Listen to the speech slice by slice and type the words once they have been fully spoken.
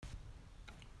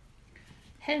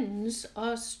Hens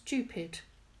are stupid.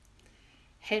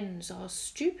 Hens are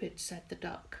stupid, said the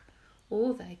duck.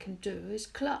 All they can do is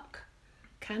cluck,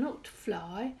 cannot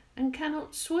fly and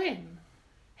cannot swim.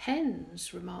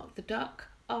 Hens, remarked the duck,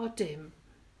 are dim.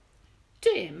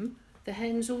 Dim, the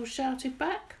hens all shouted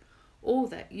back. All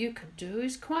that you can do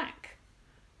is quack.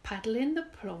 Paddle in the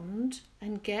pond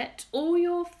and get all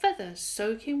your feathers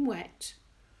soaking wet.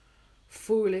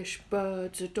 Foolish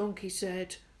birds, a donkey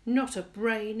said, not a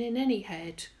brain in any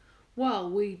head. While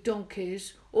we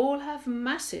donkeys all have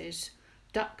masses,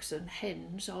 ducks and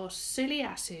hens are silly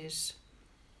asses.